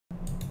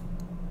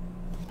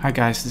Hi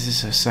guys, this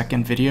is a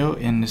second video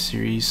in the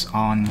series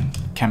on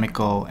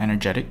chemical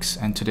energetics,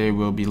 and today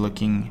we'll be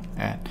looking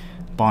at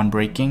bond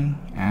breaking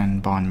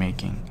and bond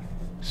making.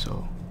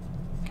 So,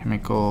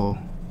 chemical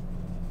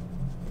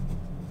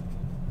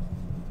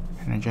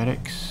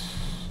energetics.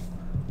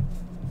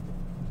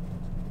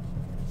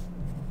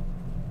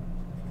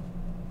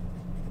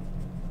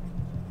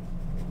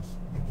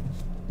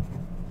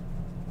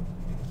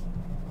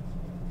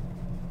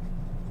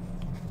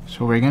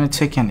 So we're going to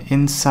take an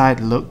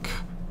inside look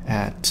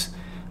at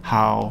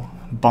how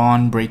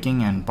bond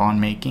breaking and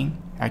bond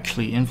making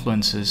actually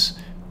influences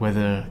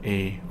whether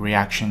a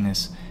reaction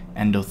is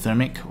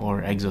endothermic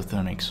or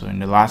exothermic. So in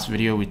the last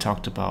video we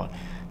talked about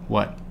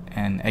what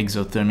an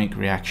exothermic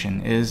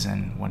reaction is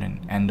and what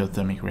an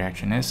endothermic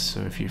reaction is.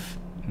 So if you've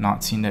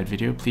not seen that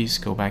video, please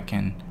go back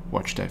and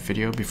watch that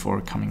video before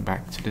coming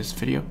back to this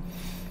video.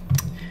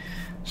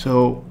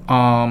 So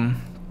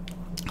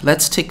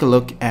let's take a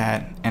look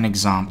at an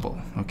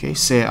example. Okay,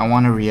 say I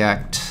want to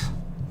react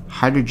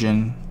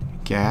hydrogen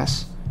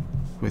gas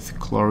with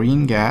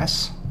chlorine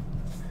gas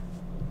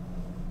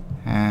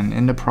and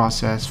in the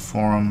process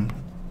form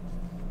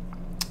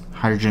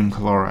hydrogen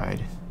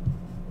chloride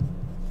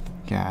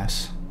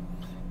gas.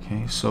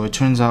 Okay, so it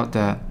turns out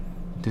that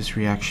this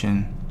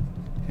reaction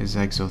is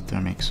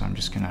exothermic, so I'm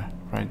just gonna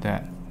write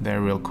that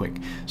there real quick.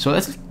 So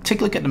let's take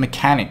a look at the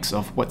mechanics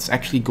of what's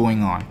actually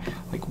going on.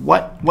 Like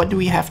what do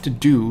we have to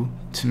do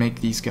to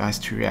make these guys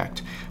to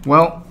react?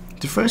 Well,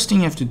 the first thing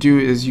you have to do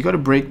is you got to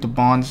break the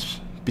bonds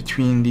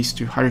between these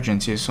two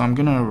hydrogens here. So I'm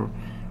gonna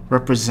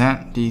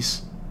represent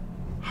these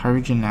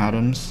hydrogen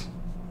atoms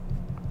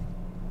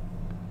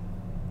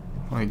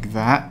like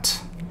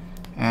that,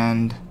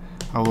 and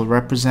I will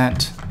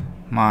represent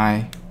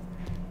my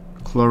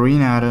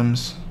chlorine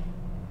atoms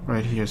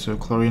right here. So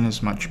chlorine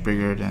is much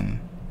bigger than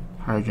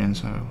hydrogen,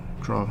 so I'll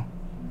draw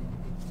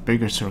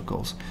bigger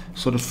circles.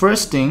 So the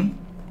first thing,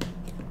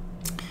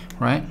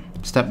 right,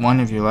 step one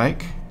if you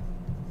like,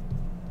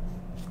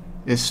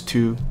 is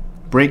to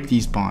break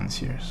these bonds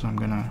here. So I'm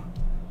gonna,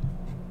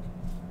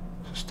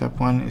 so step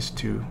one is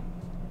to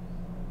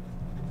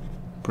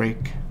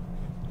break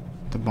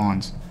the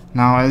bonds.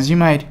 Now as you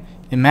might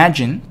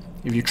imagine,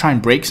 if you try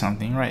and break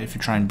something, right, if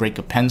you try and break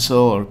a pencil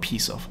or a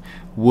piece of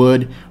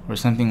wood or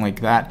something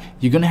like that,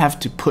 you're gonna have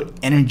to put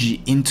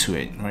energy into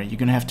it, right? You're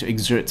gonna have to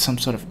exert some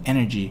sort of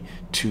energy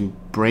to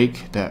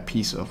break that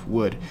piece of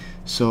wood.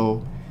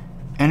 So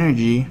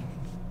energy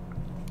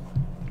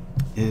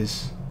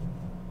is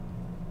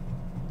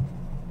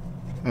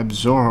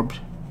absorbed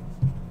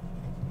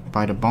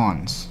by the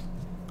bonds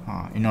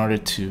in order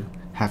to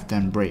have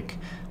them break.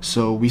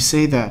 So we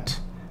say that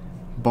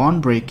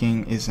bond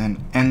breaking is an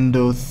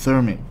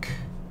endothermic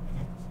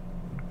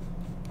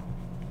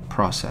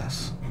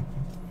process.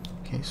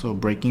 Okay, so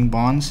breaking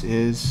bonds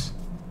is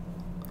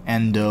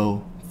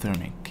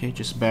endothermic. Okay,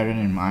 just bear it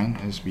in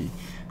mind as we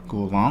go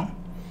along.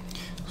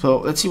 So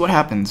let's see what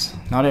happens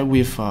now that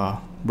we've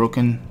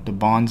broken the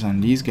bonds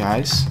on these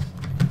guys.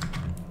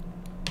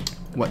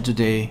 What do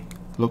they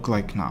look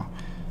like now?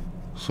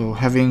 So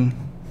having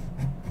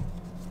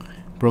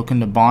broken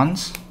the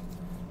bonds,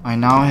 I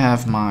now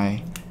have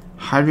my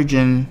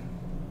hydrogen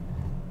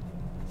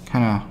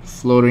kind of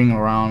floating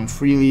around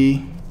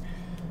freely,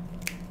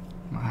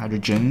 my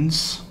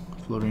hydrogens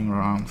floating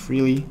around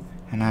freely,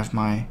 and I have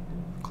my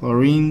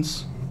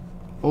chlorines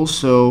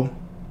also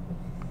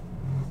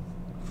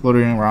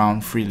floating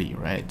around freely,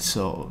 right?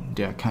 So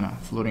they're kind of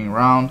floating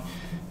around,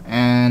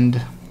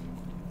 and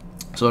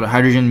so the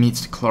hydrogen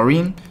meets the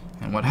chlorine,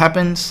 and what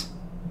happens?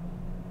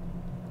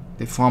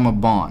 They form a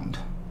bond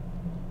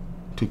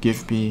to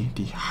give me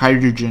the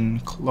hydrogen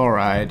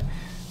chloride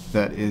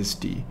that is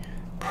the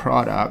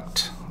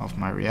product of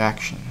my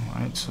reaction,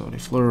 right? So they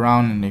float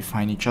around and they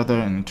find each other,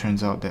 and it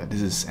turns out that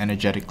this is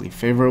energetically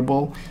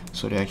favorable,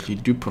 so they actually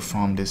do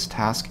perform this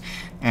task.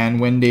 And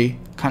when they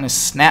kind of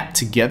snap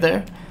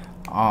together,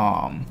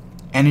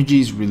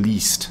 energy is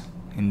released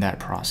in that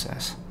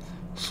process.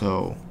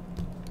 So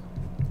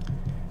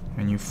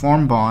when you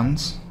form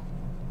bonds,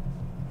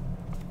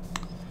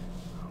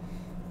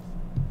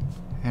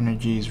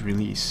 energy is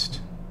released.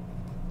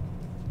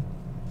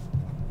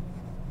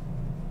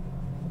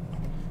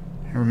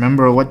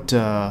 Remember what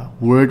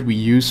word we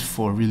use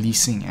for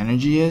releasing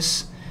energy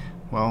is?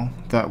 Well,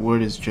 that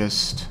word is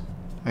just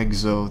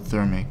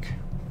exothermic.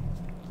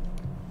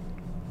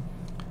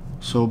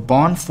 So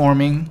bond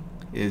forming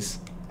is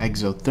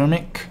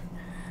exothermic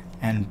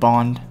and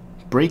bond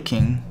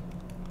breaking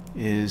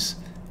is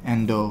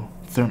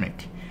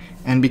endothermic.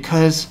 And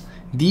because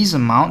these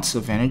amounts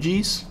of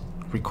energies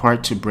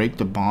required to break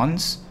the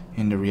bonds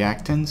in the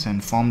reactants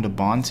and form the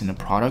bonds in the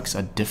products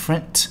are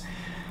different,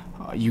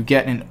 you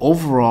get an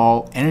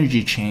overall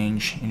energy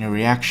change in a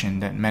reaction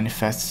that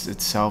manifests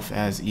itself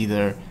as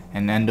either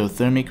an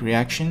endothermic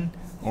reaction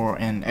or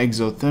an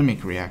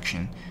exothermic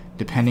reaction,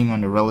 depending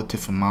on the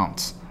relative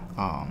amounts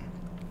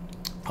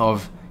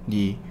of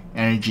the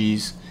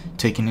energies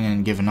taken in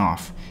and given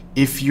off.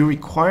 If you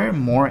require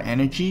more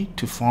energy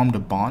to form the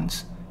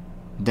bonds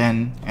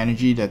than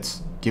energy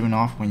that's given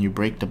off when you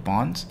break the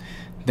bonds,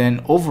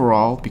 then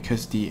overall,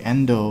 because the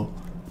endo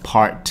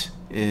part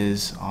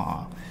is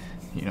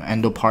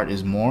endo part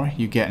is more,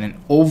 you get an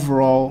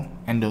overall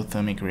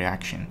endothermic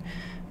reaction.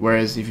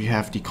 Whereas if you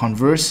have the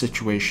converse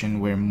situation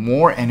where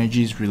more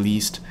energy is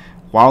released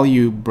while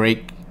you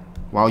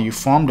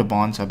form the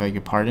bonds, I beg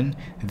your pardon,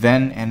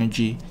 then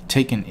energy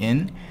taken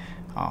in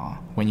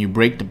when you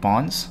break the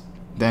bonds,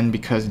 then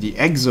because the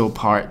exo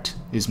part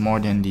is more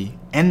than the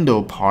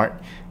endo part,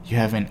 you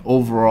have an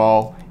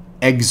overall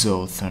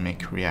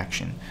exothermic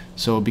reaction.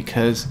 So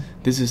because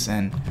this is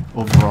an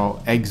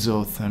overall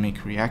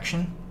exothermic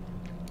reaction,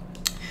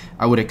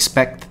 I would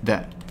expect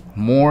that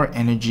more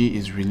energy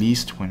is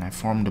released when I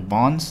form the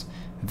bonds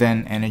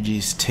than energy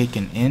is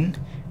taken in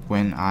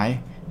when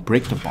I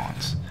break the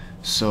bonds.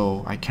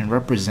 So I can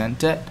represent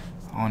that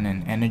on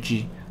an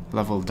energy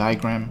level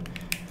diagram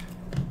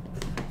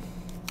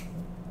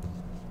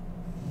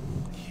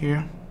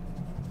here.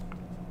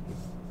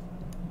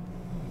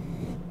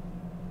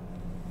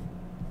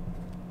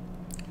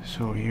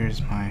 So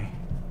here's my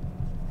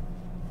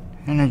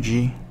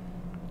energy,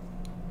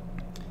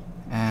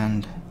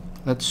 and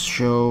let's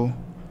show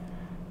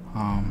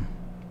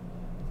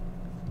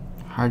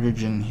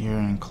hydrogen here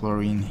and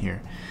chlorine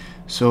here.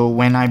 So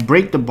when I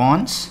break the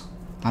bonds,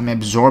 I'm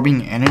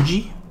absorbing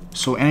energy,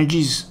 so energy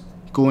is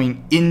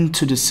going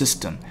into the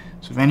system.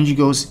 So if energy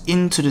goes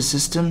into the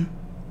system,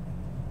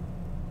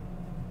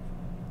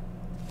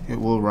 it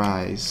will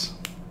rise.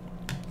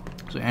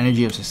 So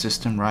energy of the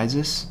system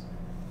rises,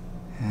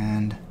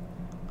 and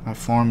I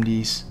form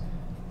these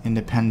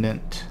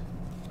independent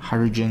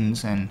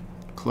hydrogens and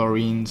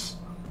chlorines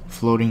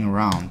floating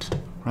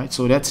around, right?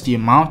 So that's the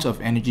amount of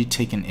energy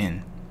taken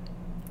in,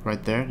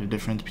 right there, the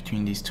difference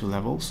between these two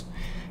levels.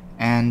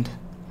 And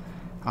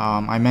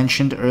I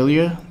mentioned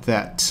earlier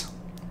that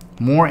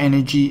more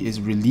energy is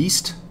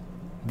released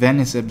than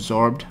is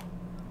absorbed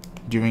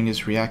during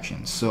this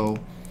reaction. So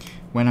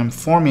when I'm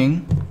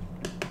forming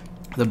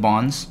the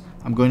bonds,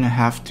 I'm going to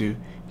have to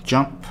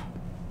jump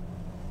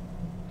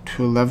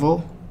to a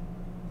level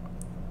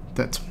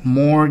that's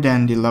more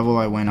than the level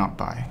I went up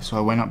by. So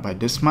I went up by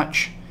this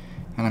much,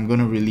 and I'm going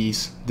to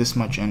release this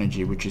much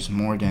energy, which is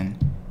more than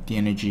the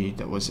energy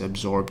that was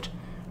absorbed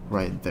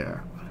right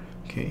there.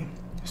 Okay,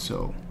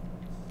 so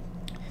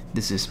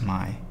this is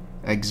my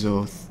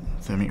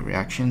exothermic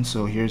reaction.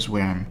 So here's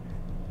where I'm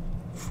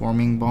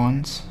forming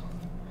bonds,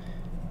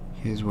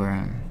 here's where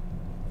I'm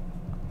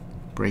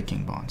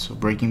breaking bonds. So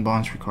breaking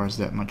bonds requires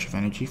that much of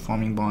energy,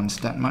 forming bonds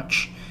that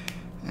much,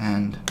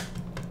 and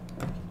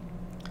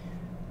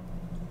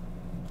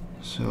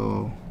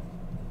so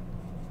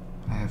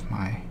I have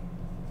my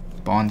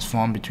bonds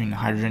formed between the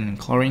hydrogen and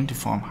chlorine to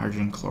form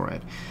hydrogen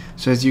chloride.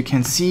 So as you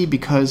can see,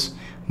 because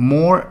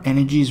more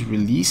energy is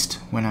released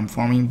when I'm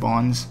forming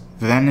bonds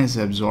than is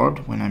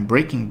absorbed when I'm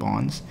breaking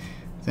bonds,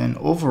 then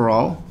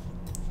overall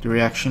the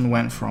reaction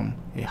went from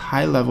a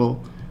high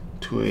level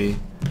to a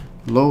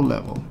low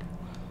level.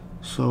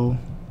 So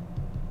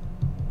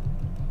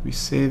we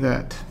say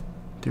that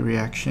the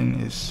reaction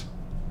is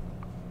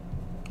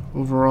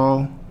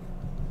overall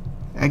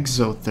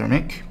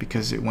exothermic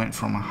because it went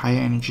from a higher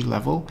energy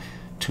level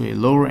to a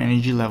lower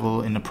energy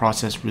level in the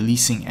process,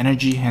 releasing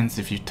energy. Hence,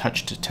 if you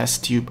touch the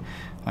test tube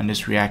on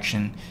this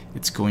reaction,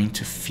 it's going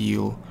to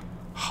feel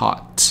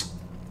hot.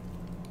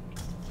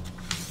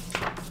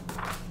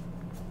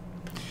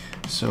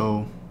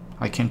 So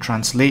I can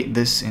translate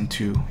this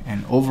into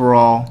an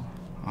overall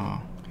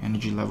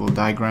energy level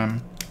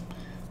diagram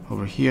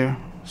over here.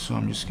 So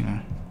I'm just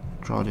gonna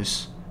draw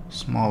this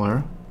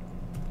smaller.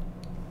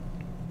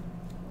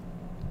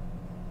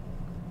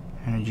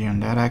 Energy on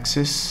that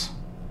axis.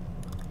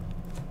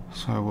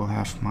 So I will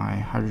have my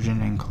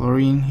hydrogen and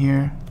chlorine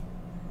here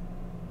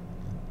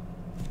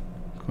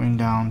going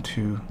down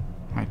to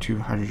my two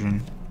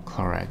hydrogen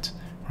chlorides,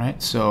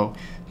 right? So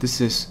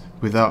this is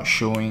without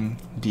showing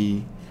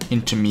the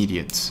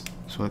intermediates.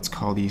 So let's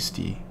call these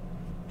the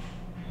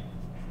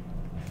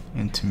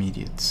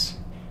intermediates.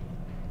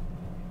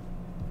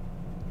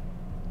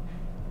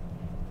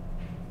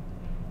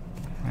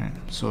 Right.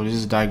 So this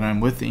is a diagram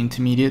with the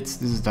intermediates.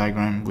 This is a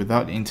diagram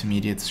without the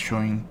intermediates,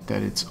 showing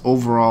that it's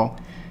overall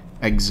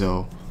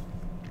exo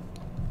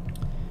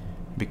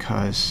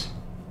because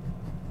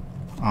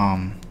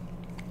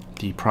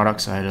the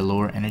products are at a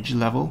lower energy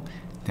level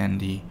than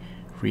the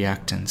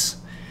reactants.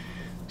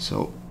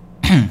 So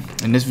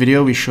in this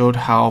video we showed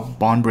how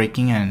bond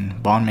breaking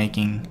and bond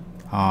making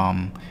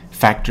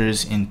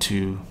factors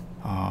into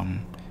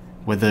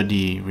whether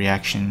the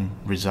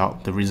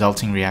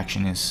resulting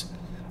reaction is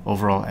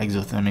overall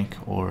exothermic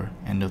or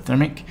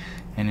endothermic.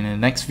 And in the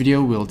next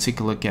video we'll take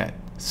a look at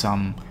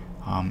some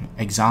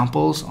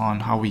examples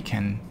on how we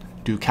can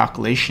do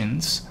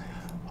calculations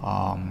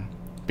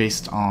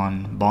based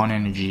on bond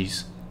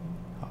energies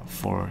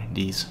for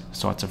these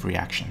sorts of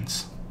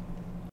reactions.